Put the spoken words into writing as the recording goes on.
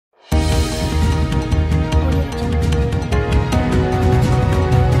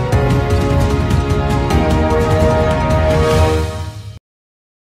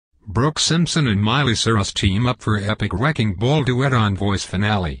Brooke Simpson and Miley Cyrus team up for epic Wrecking Ball duet on Voice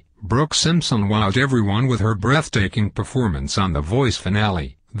finale. Brooke Simpson wowed everyone with her breathtaking performance on the Voice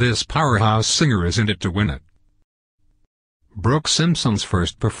finale. This powerhouse singer is in it to win it. Brooke Simpson's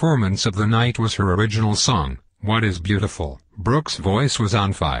first performance of the night was her original song, What Is Beautiful. Brooke's voice was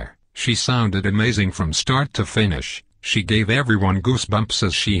on fire. She sounded amazing from start to finish. She gave everyone goosebumps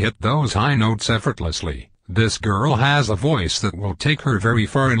as she hit those high notes effortlessly. This girl has a voice that will take her very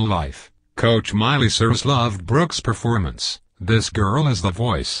far in life. Coach Miley Cyrus loved Brooke's performance. This girl is the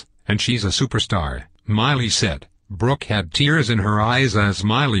voice, and she's a superstar, Miley said. Brooke had tears in her eyes as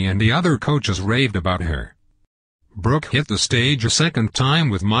Miley and the other coaches raved about her. Brooke hit the stage a second time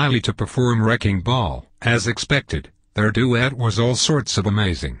with Miley to perform Wrecking Ball. As expected, their duet was all sorts of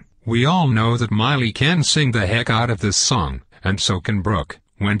amazing. We all know that Miley can sing the heck out of this song, and so can Brooke.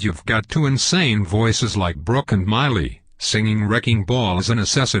 When you've got two insane voices like Brooke and Miley, singing Wrecking Ball is a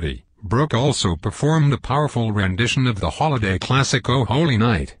necessity. Brooke also performed a powerful rendition of the holiday classic Oh Holy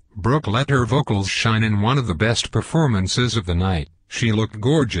Night. Brooke let her vocals shine in one of the best performances of the night. She looked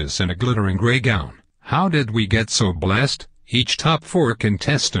gorgeous in a glittering gray gown. How did we get so blessed? Each top 4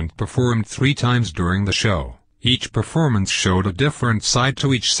 contestant performed 3 times during the show. Each performance showed a different side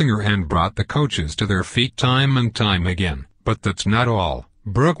to each singer and brought the coaches to their feet time and time again. But that's not all.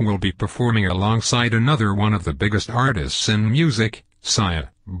 Brooke will be performing alongside another one of the biggest artists in music,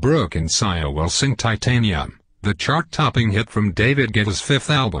 Sia. Brooke and Sia will sing Titanium, the chart-topping hit from David Guetta's 5th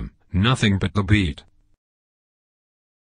album, Nothing But the Beat.